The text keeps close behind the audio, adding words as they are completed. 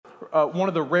one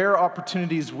of the rare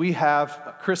opportunities we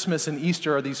have, Christmas and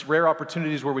Easter are these rare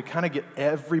opportunities where we kind of get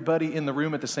everybody in the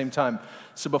room at the same time.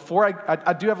 So before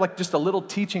I do have like just a little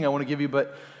teaching I want to give you,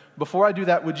 but before I do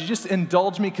that, would you just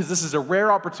indulge me, because this is a rare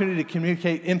opportunity to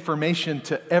communicate information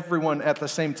to everyone at the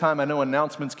same time. I know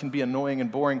announcements can be annoying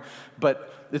and boring,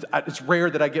 but it's rare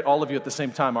that I get all of you at the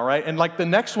same time, all right? And like the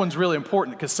next one's really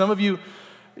important, because some of you,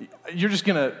 you're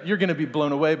gonna be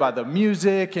blown away by the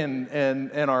music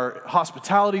and our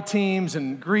hospitality teams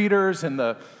and greeters and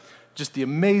the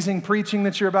amazing preaching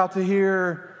that you're about to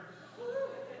hear.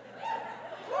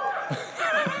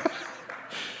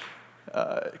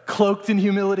 Cloaked in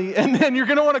humility, and then you're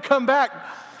gonna want to come back.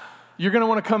 You're gonna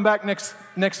want to come back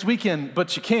next weekend,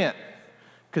 but you can't,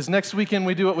 because next weekend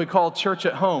we do what we call Church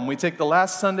at Home. We take the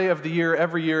last Sunday of the year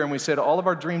every year, and we say to all of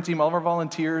our dream team, all of our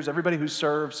volunteers, everybody who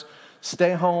serves,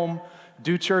 stay home,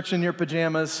 do church in your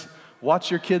pajamas,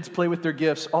 watch your kids play with their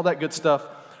gifts, all that good stuff.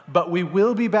 But we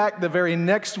will be back the very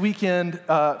next weekend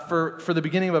for the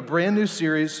beginning of a brand new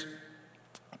series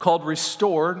called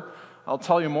Restored. I'll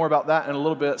tell you more about that in a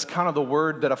little bit. It's kind of the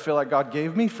word that I feel like God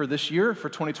gave me for this year, for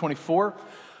 2024,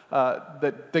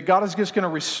 that God is just going to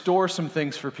restore some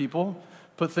things for people,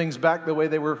 put things back the way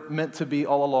they were meant to be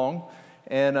all along.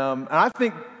 And I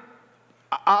think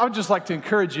I would just like to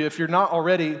encourage you, if you're not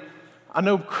already, I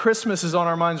know Christmas is on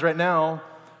our minds right now,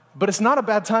 but it's not a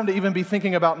bad time to even be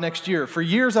thinking about next year. For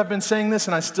years I've been saying this,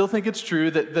 and I still think it's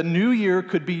true, that the new year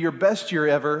could be your best year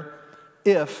ever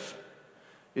if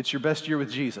it's your best year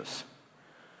with Jesus.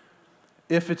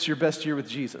 If it's your best year with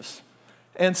Jesus.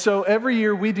 And so every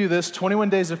year we do this, 21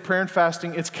 days of prayer and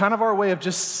fasting. It's kind of our way of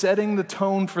just setting the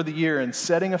tone for the year and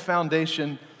setting a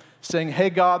foundation, saying, hey,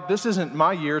 God, this isn't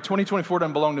my year. 2024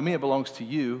 doesn't belong to me, it belongs to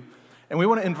you. And we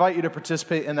want to invite you to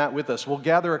participate in that with us. We'll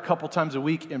gather a couple times a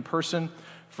week in person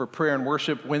for prayer and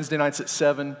worship, Wednesday nights at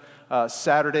 7,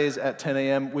 Saturdays at 10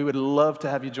 a.m. We would love to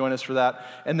have you join us for that.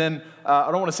 And then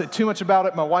I don't want to say too much about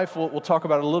it. My wife will talk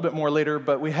about it a little bit more later,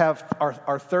 but we have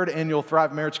our third annual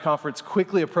Thrive Marriage Conference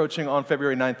quickly approaching on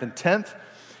February 9th and 10th.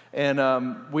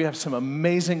 And we have some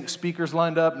amazing speakers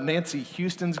lined up. Nancy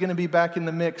Houston's going to be back in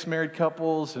the mix, married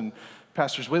couples, and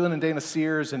Pastors Wayland and Dana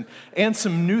Sears, and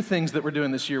some new things that we're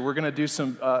doing this year. We're going to do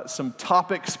some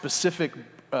topic-specific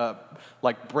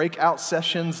like breakout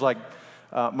sessions, like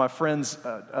my friends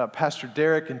Pastor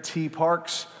Derek and T.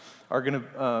 Parks are going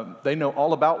to, they know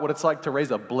all about what it's like to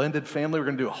raise a blended family. We're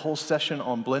going to do a whole session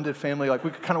on blended family. Like,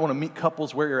 we kind of want to meet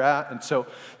couples where you're at. And so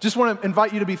just want to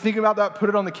invite you to be thinking about that. Put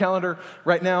it on the calendar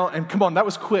right now. And come on, that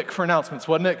was quick for announcements,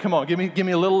 wasn't it? Come on, give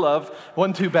me a little love.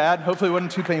 Wasn't too bad. Hopefully it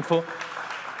wasn't too painful.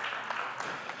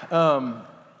 So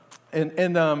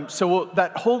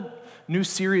that whole new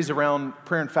series around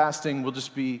prayer and fasting will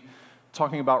just be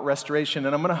talking about restoration.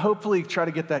 And I'm going to hopefully try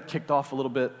to get that kicked off a little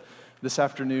bit this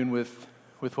afternoon with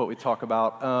what we talk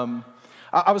about.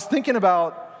 I was thinking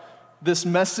about this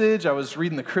message. I was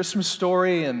reading the Christmas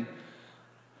story and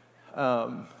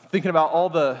thinking about all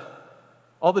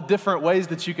the different ways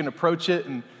that you can approach it.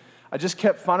 And I just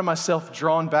kept finding myself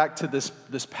drawn back to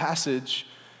this passage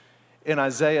in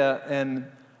Isaiah. And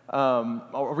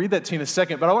I'll read that to you in a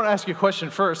second. But I want to ask you a question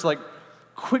first. Like,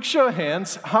 quick show of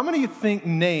hands, how many of you think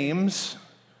names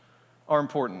are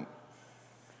important?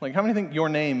 Like, how many think your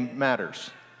name matters,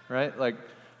 right? Like,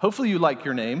 hopefully you like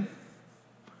your name.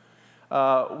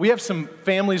 We have some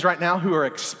families right now who are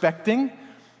expecting,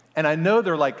 and I know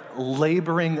they're like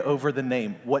laboring over the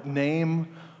name. What name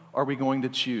are we going to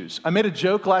choose? I made a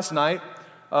joke last night,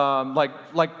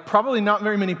 like probably not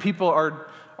very many people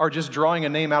are just drawing a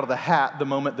name out of the hat the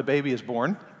moment the baby is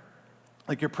born.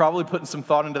 Like, you're probably putting some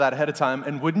thought into that ahead of time.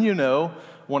 And wouldn't you know,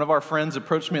 one of our friends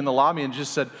approached me in the lobby and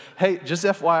just said, hey, just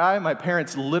FYI, my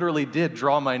parents literally did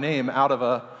draw my name out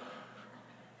of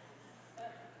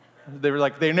they were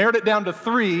like, they narrowed it down to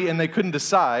 3 and they couldn't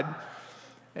decide.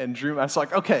 And drew, I was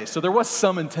like, okay, so there was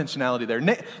some intentionality there.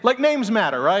 Like, names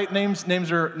matter, right?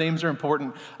 Names are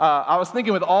important. I was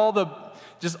thinking with all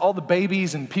the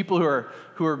babies and people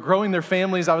who are growing their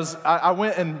families, I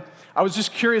went and I was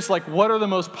just curious, like, what are the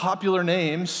most popular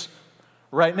names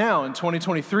right now in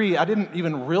 2023? I didn't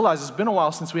even realize, it's been a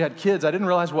while since we had kids, I didn't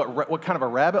realize what kind of a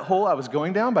rabbit hole I was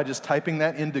going down by just typing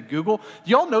that into Google.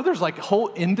 Do y'all know there's like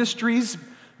whole industries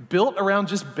built around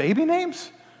just baby names?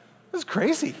 That's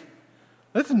crazy.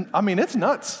 It's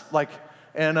nuts. Like,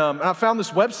 and I found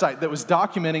this website that was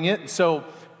documenting it. So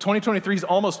 2023 is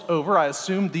almost over. I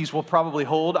assume these will probably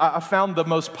hold. I found the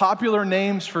most popular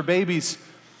names for babies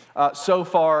so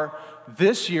far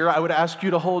this year. I would ask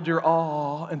you to hold your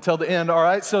awe until the end, all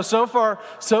right? So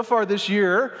far this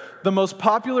year, the most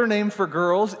popular name for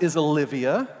girls is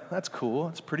Olivia. That's cool.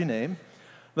 That's a pretty name.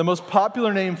 The most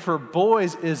popular name for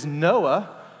boys is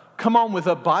Noah. Come on with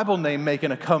a Bible name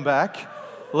making a comeback.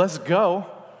 Let's go.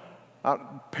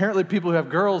 Apparently people who have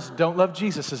girls don't love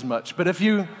Jesus as much. But if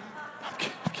you...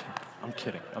 I'm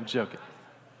kidding. I'm joking.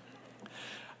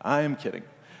 I am kidding.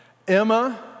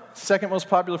 Emma, second most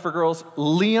popular for girls.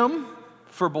 Liam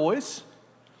for boys.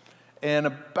 And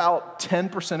about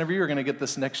 10% of you are going to get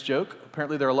this next joke.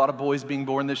 Apparently there are a lot of boys being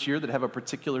born this year that have a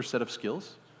particular set of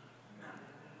skills.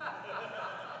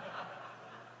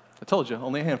 I told you,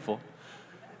 only a handful.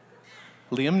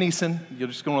 Liam Neeson, you're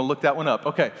just going to look that one up.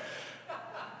 Okay.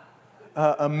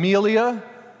 Amelia,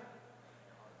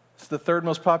 it's the third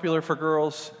most popular for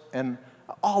girls. And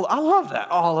I love that,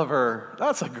 Oliver.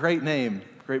 That's a great name,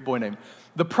 great boy name.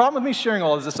 The problem with me sharing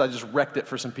all of this, I just wrecked it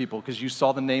for some people because you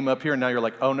saw the name up here and now you're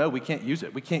like, oh no, we can't use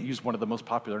it. We can't use one of the most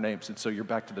popular names. And so you're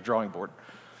back to the drawing board.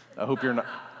 I hope you're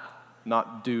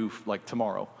not due like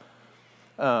tomorrow.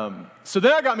 So then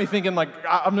that got me thinking, like,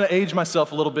 I'm going to age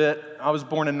myself a little bit. I was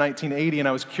born in 1980, and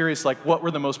I was curious, like, what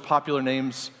were the most popular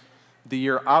names the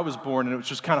year I was born? And it was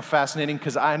just kind of fascinating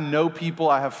because I know people,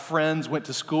 I have friends, went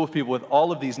to school with people with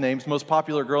all of these names. Most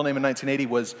popular girl name in 1980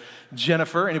 was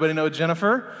Jennifer. Anybody know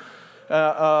Jennifer?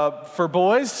 For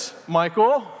boys,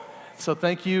 Michael. So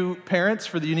thank you, parents,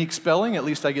 for the unique spelling. At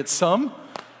least I get some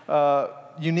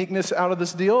uniqueness out of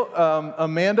this deal.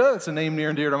 Amanda, it's a name near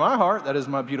and dear to my heart. That is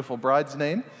my beautiful bride's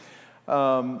name.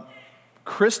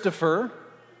 Christopher,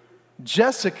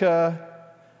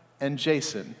 Jessica, and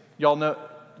Jason. Y'all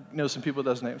know some people with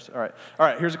those names? All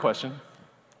right, here's a question.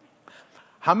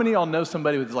 How many of y'all know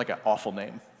somebody with like an awful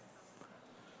name?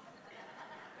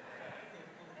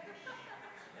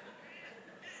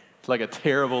 It's like a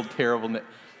terrible, terrible name.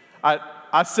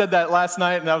 I said that last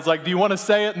night, and I was like, do you want to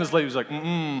say it? And this lady was like,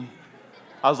 mm-mm.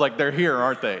 I was like, they're here,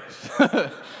 aren't they?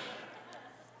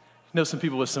 Know some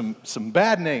people with some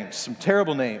bad names, some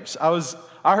terrible names.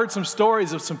 I heard some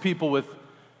stories of some people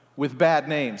with bad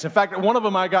names. In fact, one of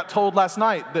them I got told last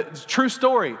night, that it's a true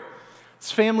story.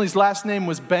 His family's last name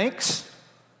was Banks.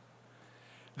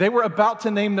 They were about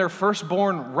to name their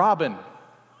firstborn Robin.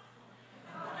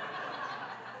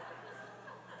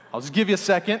 I'll just give you a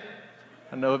second.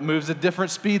 I know it moves at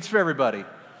different speeds for everybody.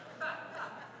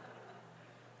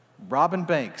 Robin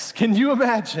Banks. Can you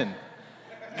imagine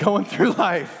going through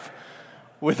life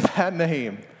with that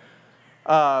name?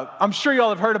 I'm sure y'all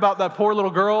have heard about that poor little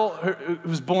girl who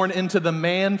was born into the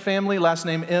Mann family, last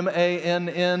name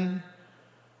M-A-N-N.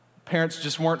 Parents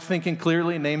just weren't thinking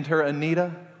clearly, named her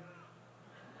Anita.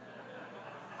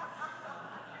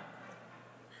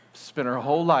 Spent her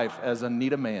whole life as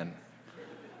Anita Mann.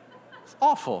 It's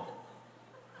awful.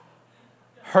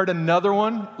 Heard another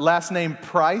one, last name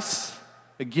Price.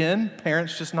 Again,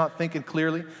 parents just not thinking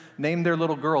clearly, named their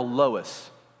little girl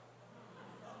Lois.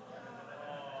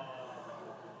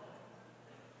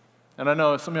 And I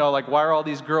know some of y'all are like, why are all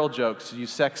these girl jokes? Are you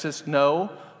sexist?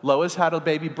 No. Lois had a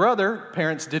baby brother.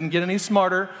 Parents didn't get any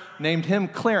smarter. Named him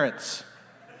Clarence.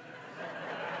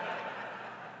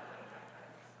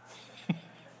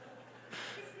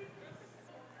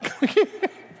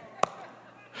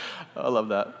 I love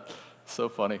that. So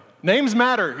funny. Names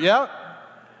matter, yeah?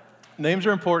 Names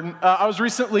are important. I was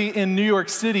recently in New York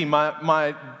City.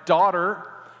 My daughter,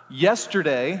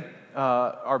 yesterday,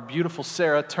 our beautiful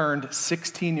Sarah, turned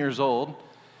 16 years old.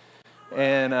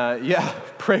 And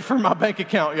pray for my bank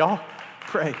account, y'all.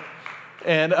 Pray.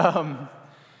 And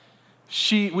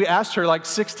we asked her, like,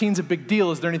 16's a big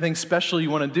deal. Is there anything special you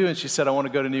want to do? And she said, I want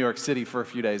to go to New York City for a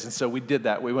few days. And so we did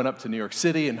that. We went up to New York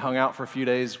City and hung out for a few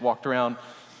days, walked around.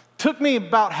 Took me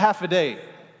about half a day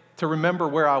to remember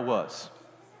where I was.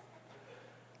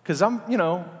 Because I'm,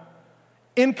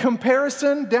 in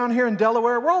comparison, down here in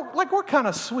Delaware, we're kind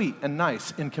of sweet and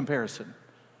nice in comparison.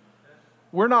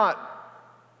 We're not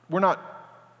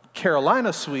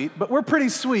Carolina sweet, but we're pretty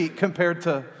sweet compared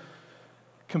to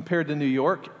New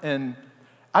York. And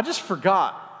I just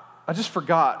forgot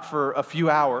for a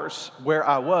few hours where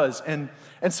I was. And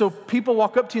so people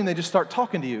walk up to you and they just start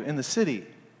talking to you in the city.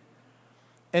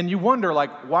 And you wonder, like,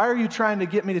 why are you trying to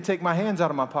get me to take my hands out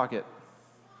of my pocket?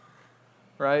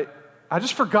 Right? I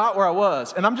just forgot where I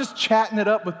was. And I'm just chatting it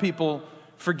up with people,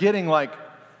 forgetting, like,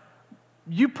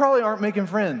 you probably aren't making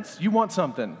friends. You want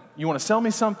something. You want to sell me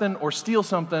something or steal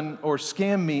something or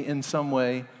scam me in some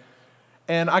way.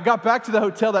 And I got back to the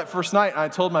hotel that first night, and I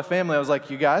told my family, I was like,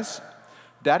 you guys,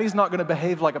 Daddy's not going to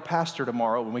behave like a pastor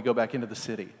tomorrow when we go back into the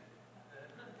city.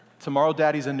 Tomorrow,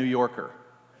 Daddy's a New Yorker.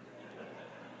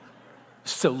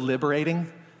 So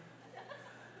liberating.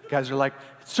 You guys are like,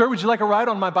 sir, would you like a ride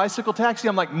on my bicycle taxi?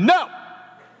 I'm like, no!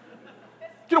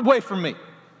 Get away from me.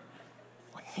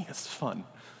 Like, it's fun.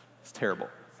 It's terrible.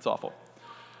 It's awful.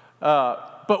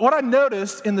 But what I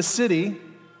noticed in the city,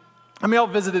 I mean, I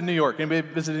visited New York. Anybody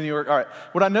visited New York? All right.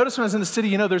 What I noticed when I was in the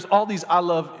city, there's all these I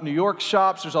Love New York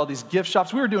shops. There's all these gift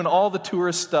shops. We were doing all the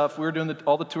tourist stuff. We were doing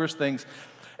all the tourist things.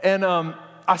 And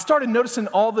I started noticing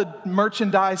all the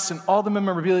merchandise and all the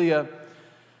memorabilia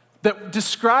that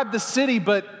describe the city,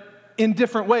 but in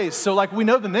different ways. So like we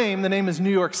know the name is New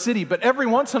York City, but every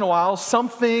once in a while,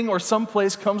 something or some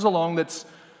place comes along it's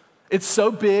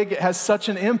so big, it has such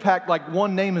an impact, like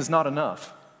one name is not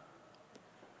enough.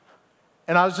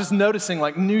 And I was just noticing,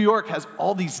 like, New York has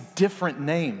all these different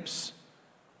names.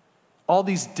 All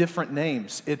these different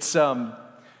names. It's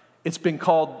been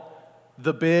called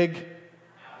the Big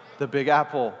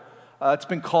Apple. It's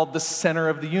been called the center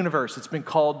of the universe. It's been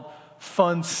called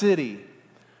Fun City.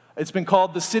 It's been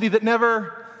called the city that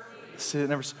never.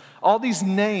 All these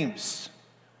names,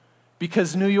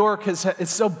 because New York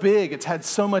it's so big. It's had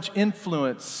so much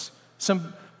influence.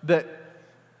 That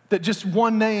just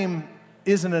one name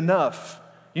isn't enough.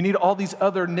 You need all these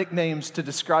other nicknames to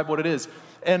describe what it is.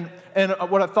 And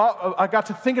what I got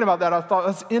to thinking about that, I thought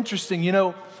that's interesting.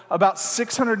 About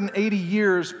 680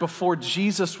 years before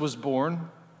Jesus was born,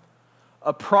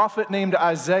 a prophet named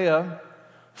Isaiah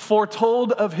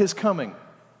foretold of his coming.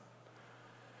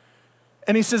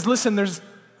 And he says, listen, there's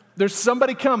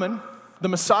somebody coming. The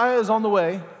Messiah is on the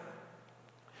way.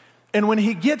 And when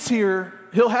he gets here,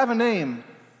 he'll have a name,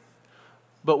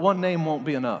 but one name won't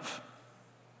be enough.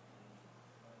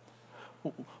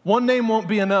 One name won't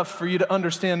be enough for you to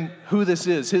understand who this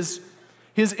is.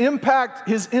 His impact,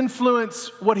 his influence,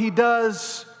 what he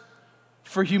does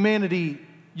for humanity,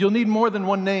 you'll need more than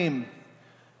one name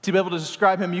to be able to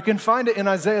describe him. You can find it in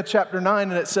Isaiah chapter 9,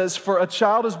 and it says, "For a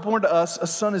child is born to us, a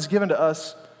son is given to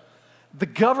us. The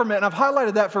government," and I've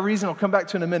highlighted that for a reason I'll come back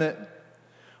to in a minute,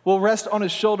 "will rest on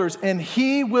his shoulders, and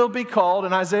he will be called,"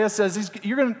 and Isaiah says,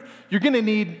 you're going to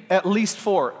need at least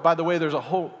 4. By the way, there's a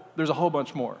whole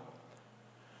bunch more.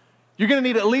 You're going to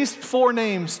need at least 4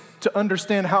 names to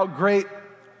understand how great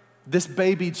this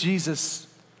baby Jesus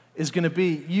is going to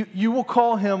be. You will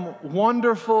call him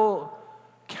Wonderful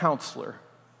Counselor.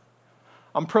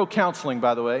 I'm pro-counseling,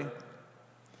 by the way.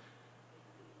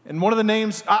 And one of the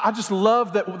names, I just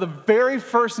love that the very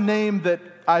first name that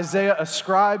Isaiah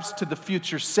ascribes to the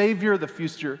future Savior, the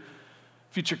future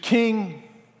King,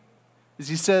 is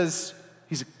he says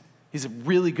he's a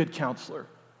really good counselor.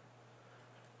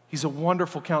 He's a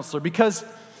wonderful counselor. Because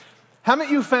haven't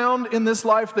you found in this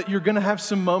life that you're going to have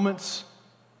some moments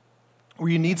where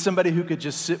you need somebody who could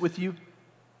just sit with you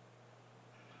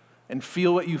and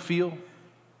feel what you feel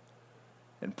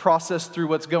and process through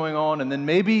what's going on, and then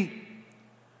maybe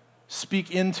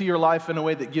speak into your life in a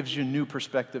way that gives you new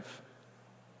perspective?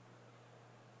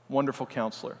 Wonderful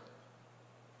counselor.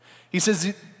 He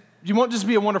says you won't just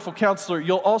be a wonderful counselor,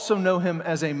 you'll also know him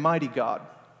as a mighty God.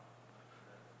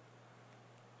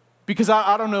 Because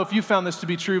I don't know if you found this to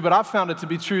be true, but I've found it to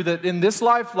be true that in this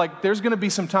life, like, there's going to be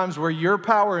some times where your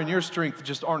power and your strength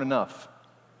just aren't enough.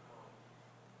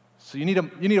 So you need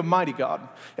a mighty God.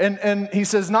 And he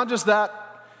says not just that,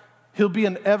 he'll be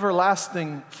an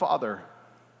everlasting Father.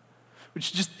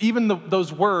 Which just, even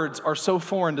those words are so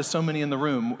foreign to so many in the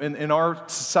room. In our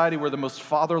society, we're the most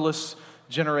fatherless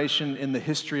generation in the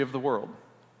history of the world.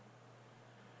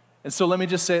 And so let me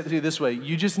just say it to you this way.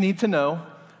 You just need to know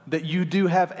that you do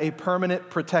have a permanent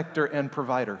protector and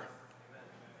provider.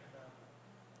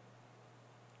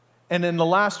 And in the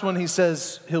last one, he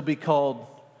says he'll be called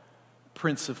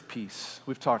Prince of Peace.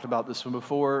 We've talked about this one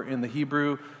before. In the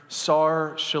Hebrew,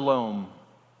 Sar Shalom.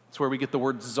 It's where we get the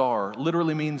word czar.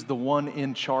 Literally means the one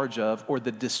in charge of, or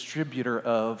the distributor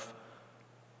of,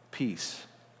 peace.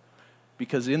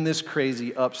 Because in this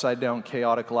crazy, upside-down,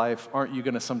 chaotic life, aren't you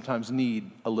going to sometimes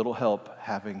need a little help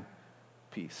having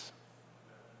peace?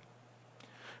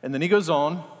 And then he goes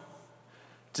on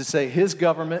to say his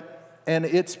government and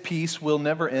its peace will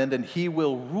never end, and he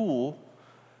will rule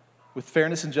with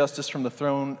fairness and justice from the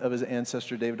throne of his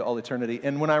ancestor David to all eternity.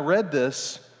 And when I read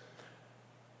this,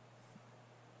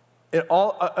 it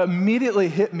all immediately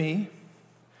hit me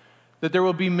that there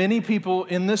will be many people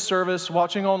in this service,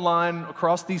 watching online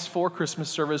across these 4 Christmas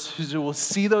services, who will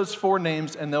see those 4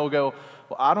 names and they'll go,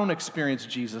 well, I don't experience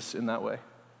Jesus in that way.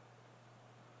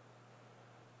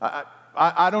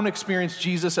 I don't experience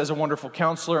Jesus as a wonderful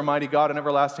counselor, a mighty God, an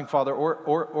everlasting Father,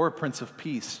 or a Prince of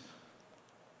Peace.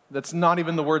 That's not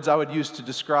even the words I would use to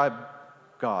describe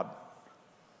God.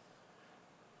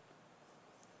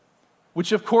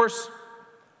 Which, of course,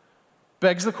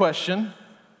 begs the question,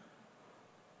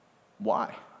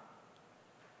 why?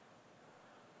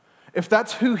 If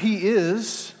that's who he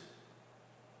is,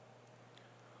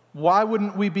 why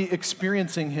wouldn't we be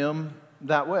experiencing him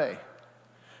that way.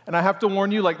 And I have to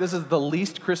warn you, like, this is the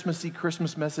least Christmassy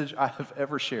Christmas message I have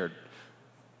ever shared.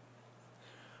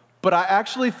 But I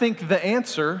actually think the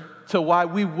answer to why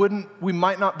we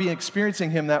might not be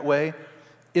experiencing him that way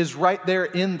is right there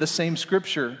in the same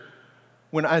scripture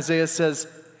when Isaiah says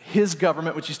his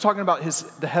government, which he's talking about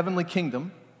the heavenly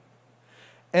kingdom,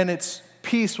 and its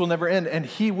peace will never end, and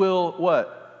he will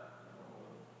what?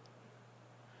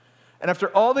 And after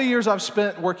all the years I've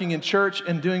spent working in church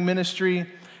and doing ministry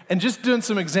and just doing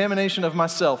some examination of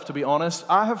myself, to be honest,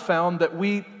 I have found that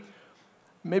we,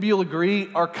 maybe you'll agree,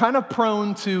 are kind of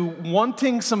prone to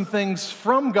wanting some things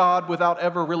from God without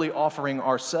ever really offering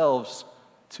ourselves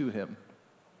to him.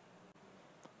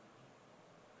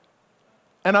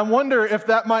 And I wonder if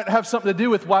that might have something to do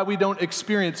with why we don't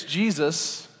experience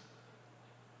Jesus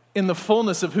in the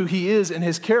fullness of who he is and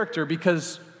his character,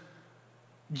 because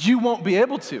you won't be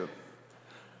able to.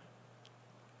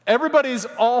 Everybody's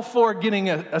all for getting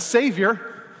a savior.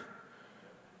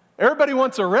 Everybody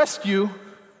wants a rescue.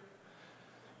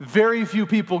 Very few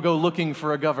people go looking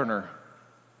for a governor.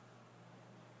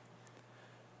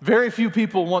 Very few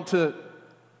people want to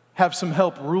have some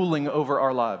help ruling over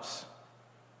our lives.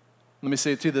 Let me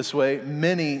say it to you this way.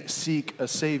 Many seek a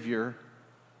savior,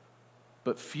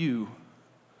 but few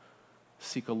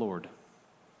seek a Lord.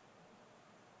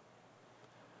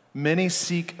 Many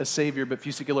seek a savior, but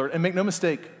few seek a Lord. And make no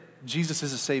mistake, Jesus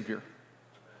is a savior.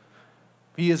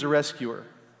 He is a rescuer.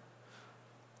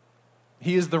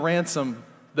 He is the ransom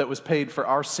that was paid for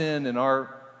our sin and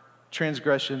our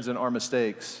transgressions and our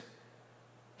mistakes.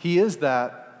 He is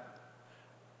that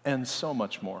and so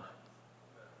much more.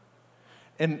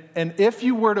 And if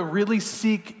you were to really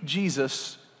seek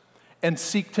Jesus and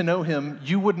seek to know him,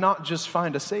 you would not just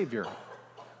find a savior.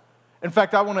 In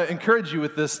fact, I want to encourage you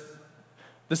with this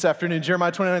afternoon.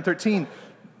 Jeremiah 29:13,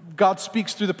 God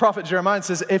speaks through the prophet Jeremiah and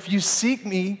says, if you seek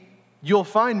me, you'll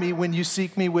find me when you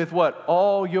seek me with what?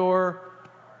 All your...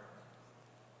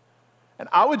 And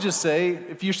I would just say,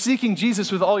 if you're seeking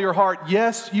Jesus with all your heart,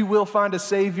 yes, you will find a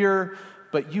savior,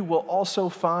 but you will also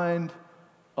find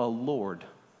a Lord.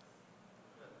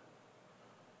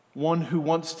 One who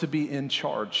wants to be in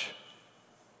charge,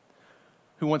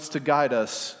 who wants to guide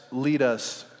us, lead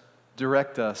us,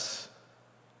 direct us.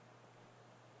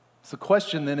 So the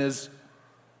question then is,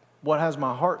 what has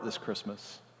my heart this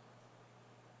Christmas?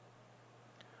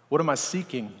 What am I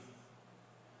seeking?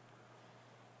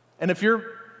 And if you're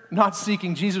not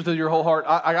seeking Jesus with your whole heart,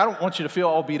 I don't want you to feel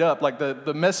all beat up. Like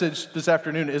the message this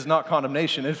afternoon is not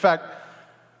condemnation. In fact,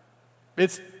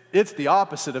 it's the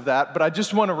opposite of that. But I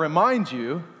just want to remind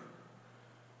you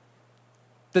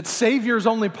that Savior is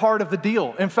only part of the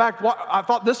deal. In fact, I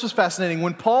thought this was fascinating.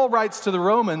 When Paul writes to the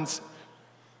Romans,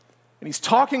 and he's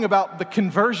talking about the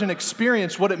conversion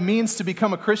experience, what it means to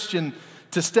become a Christian,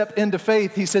 to step into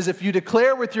faith, he says, if you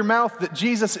declare with your mouth that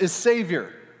Jesus is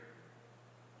Savior.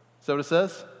 Is that what it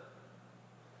says?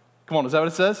 Come on, is that what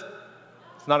it says?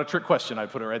 It's not a trick question. I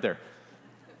put it right there.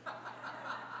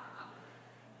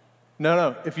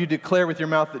 No. If you declare with your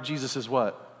mouth that Jesus is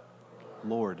what?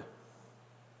 Lord.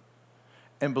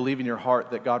 And believe in your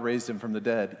heart that God raised him from the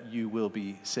dead, you will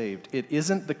be saved. It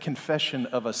isn't the confession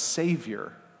of a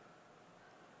Savior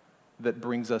that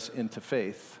brings us into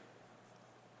faith.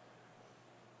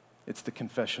 It's the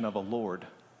confession of a Lord.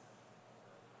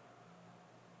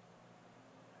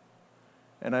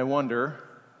 And I wonder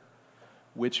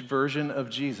which version of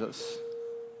Jesus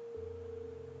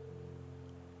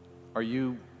are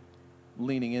you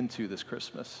leaning into this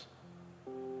Christmas?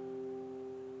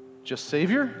 Just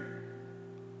Savior?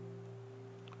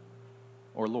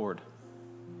 Or Lord?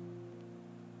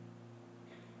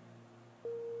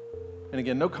 And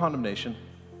again, no condemnation,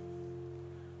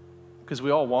 because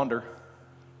we all wander.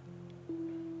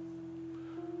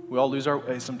 We all lose our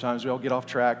way sometimes. We all get off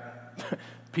track.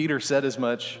 Peter said as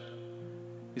much.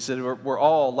 He said, we're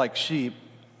all like sheep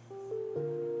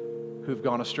who've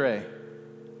gone astray.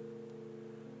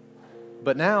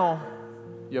 But now,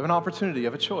 you have an opportunity, you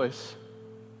have a choice.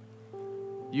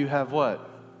 You have what?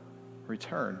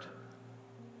 Returned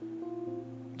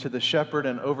to the shepherd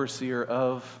and overseer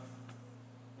of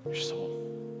your soul.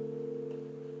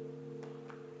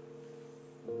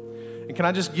 And can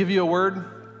I just give you a word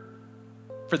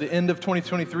for the end of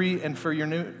 2023 and for your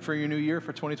new year,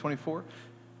 for 2024?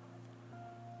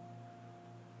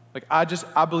 Like I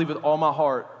believe with all my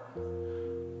heart,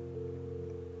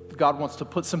 God wants to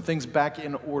put some things back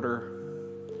in order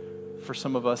for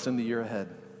some of us in the year ahead.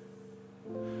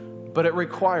 But it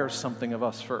requires something of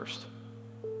us first.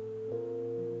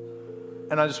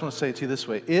 And I just want to say it to you this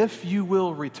way. If you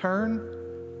will return,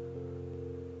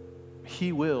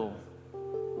 he will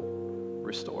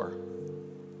restore.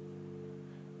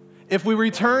 If we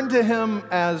return to him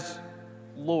as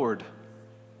Lord,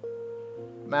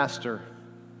 Master,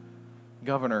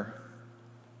 Governor,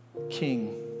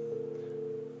 King,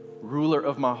 ruler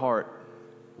of my heart.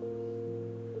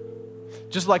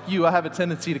 Just like you, I have a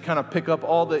tendency to kind of pick up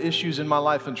all the issues in my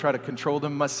life and try to control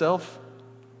them myself.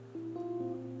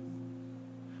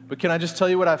 But can I just tell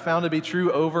you what I found to be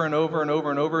true over and over and over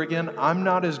and over again? I'm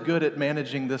not as good at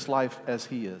managing this life as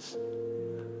he is.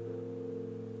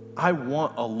 I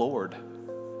want a Lord,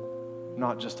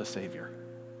 not just a Savior.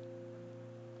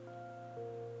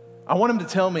 I want him to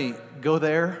tell me, go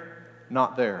there,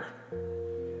 not there.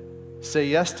 Say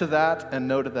yes to that and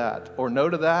no to that, or no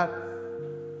to that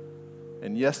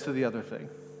and yes to the other thing.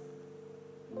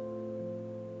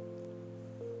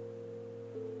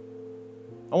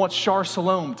 I want Shar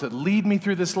Salom to lead me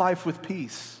through this life with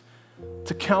peace,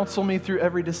 to counsel me through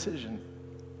every decision.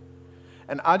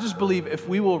 And I just believe if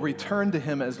we will return to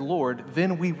him as Lord,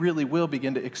 then we really will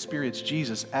begin to experience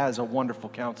Jesus as a wonderful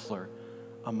counselor,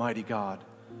 a mighty God,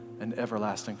 an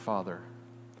everlasting Father,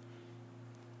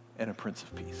 and a Prince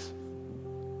of Peace.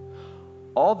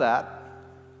 All that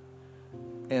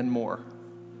and more.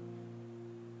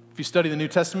 If you study the New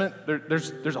Testament,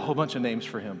 there's a whole bunch of names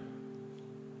for him.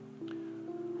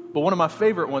 But one of my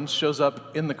favorite ones shows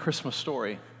up in the Christmas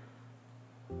story.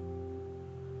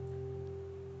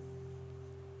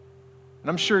 And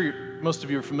I'm sure most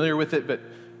of you are familiar with it, but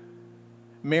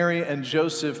Mary and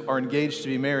Joseph are engaged to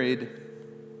be married,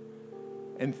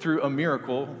 and through a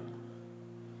miracle,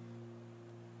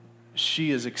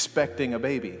 she is expecting a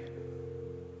baby.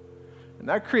 And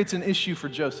that creates an issue for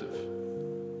Joseph.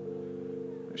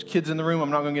 There's kids in the room, I'm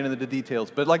not going to get into the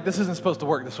details, but this isn't supposed to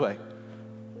work this way.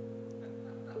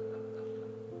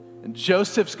 And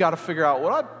Joseph's got to figure out,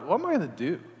 what am I going to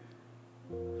do?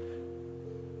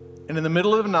 And in the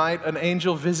middle of the night, an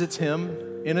angel visits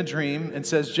him in a dream and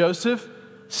says, Joseph,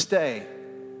 stay.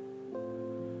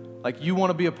 You want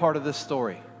to be a part of this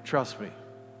story. Trust me.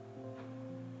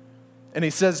 And he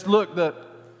says, look, the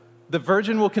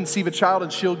virgin will conceive a child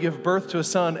and she'll give birth to a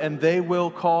son, and they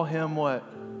will call him what?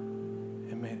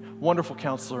 Wonderful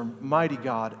Counselor, Mighty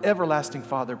God, Everlasting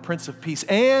Father, Prince of Peace,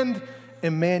 and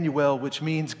Emmanuel, which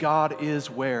means God is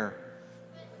where?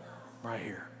 Right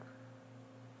here.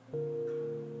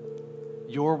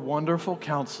 Your wonderful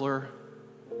Counselor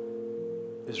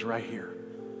is right here.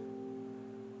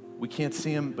 We can't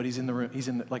see him, but he's in the room.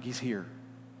 He's here.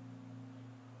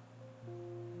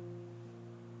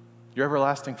 Your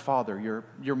everlasting Father,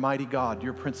 your mighty God,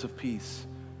 your Prince of Peace.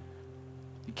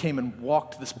 He came and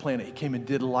walked this planet. He came and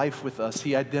did life with us.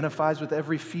 He identifies with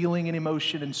every feeling and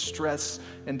emotion and stress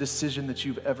and decision that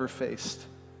you've ever faced.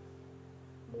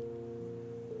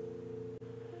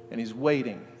 And he's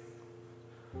waiting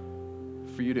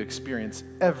for you to experience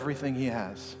everything he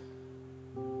has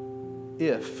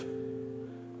if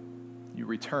you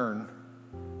return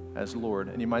as Lord.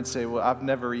 And you might say, well, I've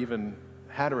never even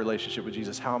had a relationship with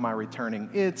Jesus. How am I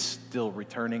returning? It's still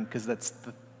returning, because it's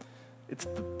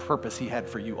the purpose he had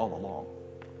for you all along.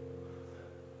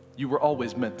 You were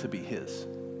always meant to be his.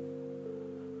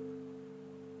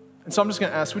 And so I'm just going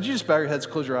to ask, would you just bow your heads,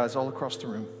 close your eyes all across the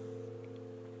room?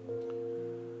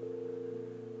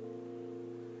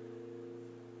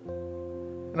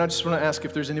 And I just want to ask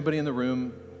if there's anybody in the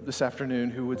room this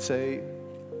afternoon who would say,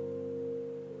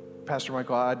 Pastor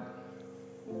Michael,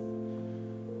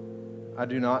 I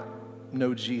do not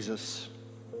know Jesus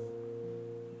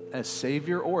as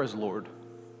Savior or as Lord.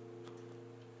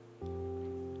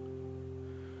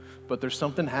 But there's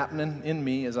something happening in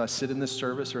me as I sit in this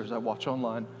service or as I watch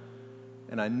online,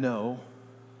 and I know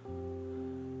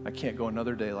I can't go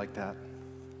another day like that.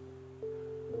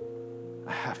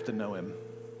 I have to know him.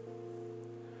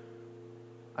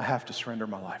 I have to surrender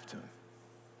my life to him.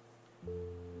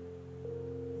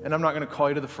 And I'm not going to call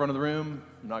you to the front of the room.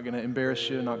 I'm not going to embarrass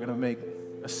you. I'm not going to make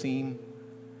a scene.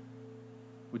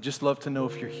 We'd just love to know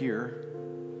if you're here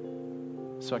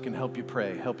so I can help you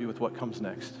pray, help you with what comes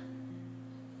next.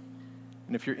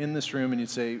 And if you're in this room and you'd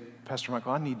say, Pastor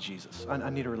Michael, I need Jesus. I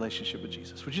need a relationship with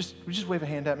Jesus. Would you just wave a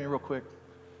hand at me real quick?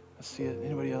 I see it.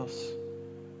 Anybody else?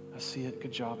 I see it.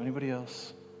 Good job. Anybody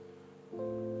else?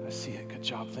 I see it. Good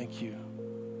job. Thank you.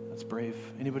 That's brave.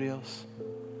 Anybody else?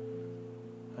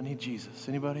 I need Jesus.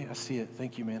 Anybody? I see it.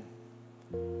 Thank you, man.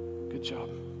 Good job.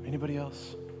 Anybody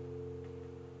else?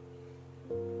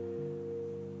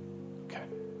 Okay.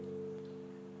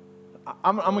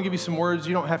 I'm going to give you some words.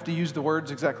 You don't have to use the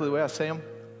words exactly the way I say them.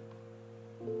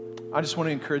 I just want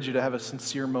to encourage you to have a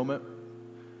sincere moment.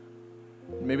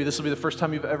 Maybe this will be the first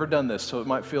time you've ever done this, so it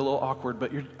might feel a little awkward,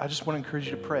 but I just want to encourage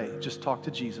you to pray. Just talk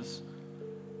to Jesus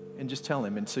and just tell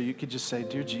him. And so you could just say,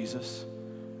 Dear Jesus,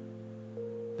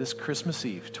 this Christmas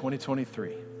Eve,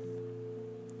 2023,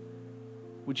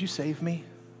 would you save me?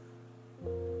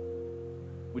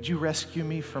 Would you rescue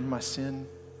me from my sin?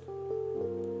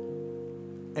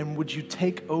 And would you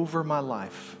take over my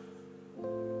life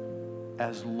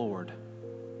as Lord?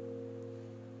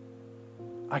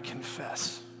 I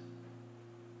confess,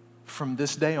 from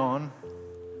this day on,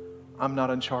 I'm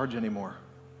not in charge anymore.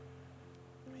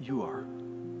 You are.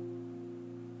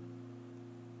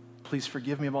 Please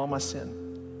forgive me of all my sin.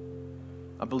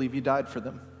 I believe you died for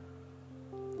them.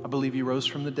 I believe you rose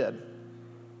from the dead.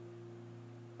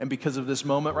 And because of this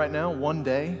moment right now, one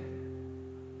day,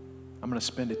 I'm going to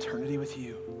spend eternity with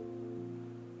you.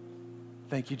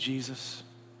 Thank you, Jesus,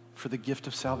 for the gift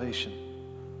of salvation,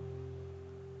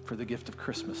 for the gift of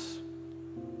Christmas.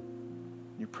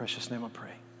 In your precious name I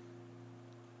pray.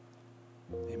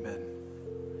 Amen.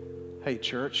 Hey,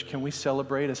 church, can we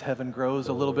celebrate as heaven grows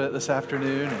a little bit this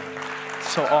afternoon? It's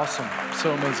so awesome,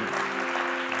 so amazing.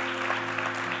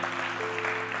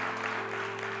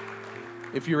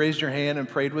 If you raised your hand and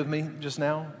prayed with me just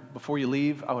now, before you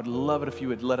leave, I would love it if you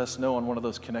would let us know on one of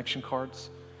those connection cards.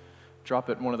 Drop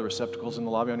it in one of the receptacles in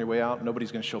the lobby on your way out. Nobody's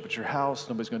going to show up at your house.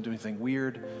 Nobody's going to do anything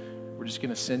weird. We're just going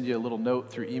to send you a little note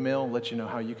through email, let you know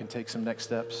how you can take some next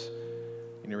steps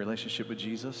in your relationship with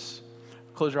Jesus.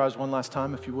 Close your eyes one last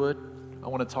time, if you would. I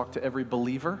want to talk to every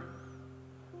believer,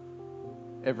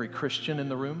 every Christian in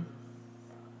the room,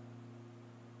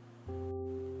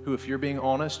 who, if you're being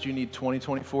honest, you need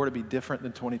 2024 to be different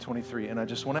than 2023. And I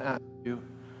just want to ask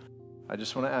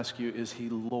you, is he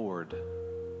Lord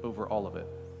over all of it?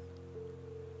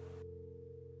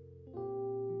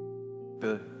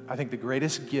 I think the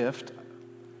greatest gift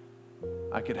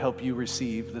I could help you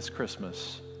receive this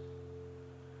Christmas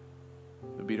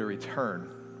would be to return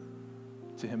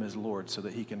to him as Lord so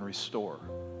that he can restore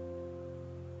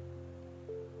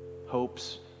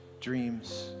hopes,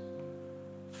 dreams,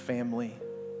 family,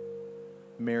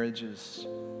 marriages,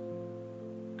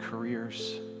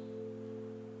 careers,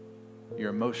 your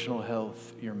emotional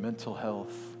health, your mental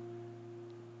health.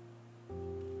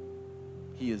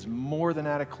 He is more than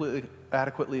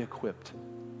adequately equipped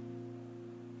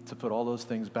to put all those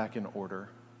things back in order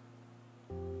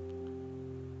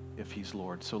if he's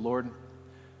Lord. So Lord,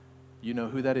 you know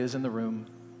who that is in the room.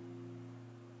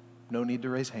 No need to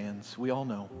raise hands. We all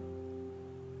know.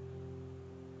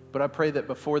 But I pray that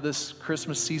before this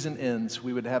Christmas season ends,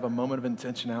 we would have a moment of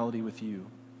intentionality with you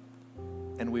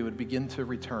and we would begin to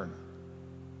return.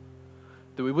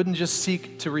 That we wouldn't just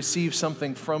seek to receive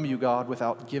something from you, God,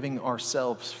 without giving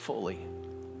ourselves fully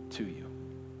to you.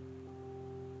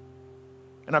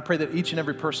 And I pray that each and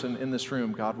every person in this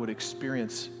room, God, would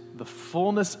experience the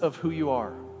fullness of who you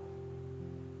are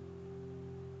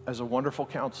as a wonderful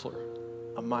counselor,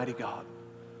 a mighty God,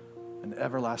 an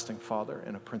everlasting Father,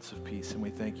 and a Prince of Peace. And we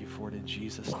thank you for it in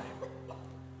Jesus' name.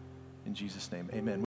 In Jesus' name, amen.